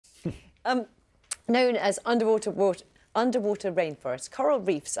Known as underwater rainforests, coral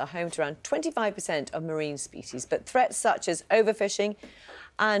reefs are home to around 25% of marine species, but threats such as overfishing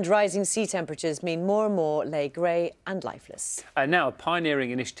and rising sea temperatures mean more and more lay grey and lifeless. And now a pioneering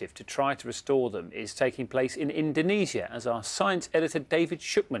initiative to try to restore them is taking place in Indonesia, as our science editor David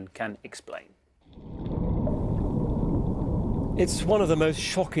Shukman can explain. It's one of the most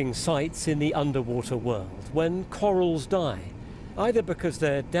shocking sights in the underwater world, when corals die, either because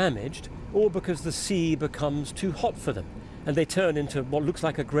they're damaged or because the sea becomes too hot for them and they turn into what looks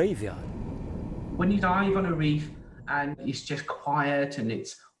like a graveyard. When you dive on a reef and it's just quiet and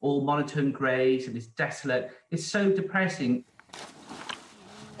it's all monotone greys and it's desolate, it's so depressing.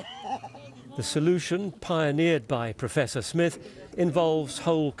 The solution, pioneered by Professor Smith, involves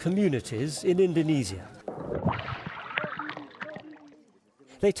whole communities in Indonesia.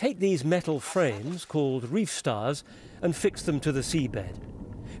 They take these metal frames, called reef stars, and fix them to the seabed.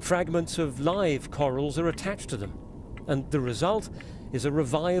 Fragments of live corals are attached to them, and the result is a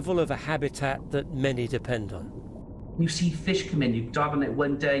revival of a habitat that many depend on. You see fish come in, you dive on it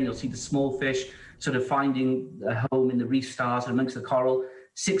one day and you'll see the small fish sort of finding a home in the reef stars and amongst the coral.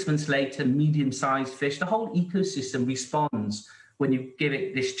 6 months later, medium-sized fish, the whole ecosystem responds when you give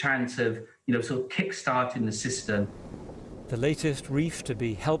it this chance of, sort of kick-starting the system. The latest reef to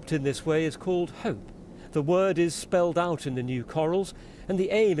be helped in this way is called Hope. The word is spelled out in the new corals, and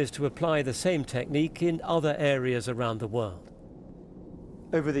the aim is to apply the same technique in other areas around the world.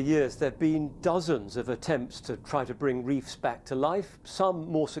 Over the years, there have been dozens of attempts to try to bring reefs back to life, some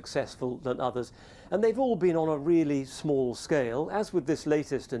more successful than others, and they've all been on a really small scale, as with this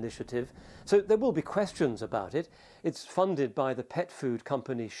latest initiative. So there will be questions about it. It's funded by the pet food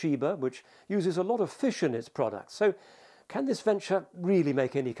company Sheba, which uses a lot of fish in its products. So can this venture really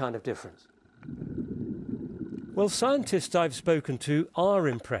make any kind of difference? Well, scientists I've spoken to are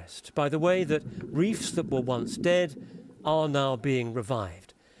impressed by the way that reefs that were once dead are now being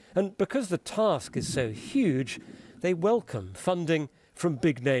revived. And because the task is so huge, they welcome funding from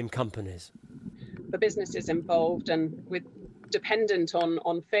big-name companies. The businesses involved and dependent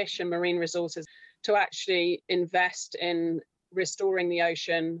on fish and marine resources to actually invest in restoring the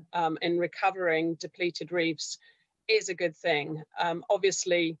ocean, in recovering depleted reefs is a good thing.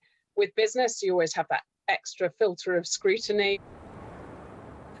 Obviously, with business, you always have that extra filter of scrutiny.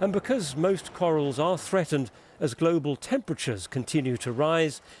 And because most corals are threatened as global temperatures continue to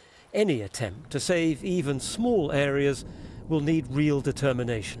rise, any attempt to save even small areas will need real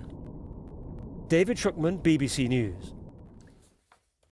determination. David Shukman, BBC News.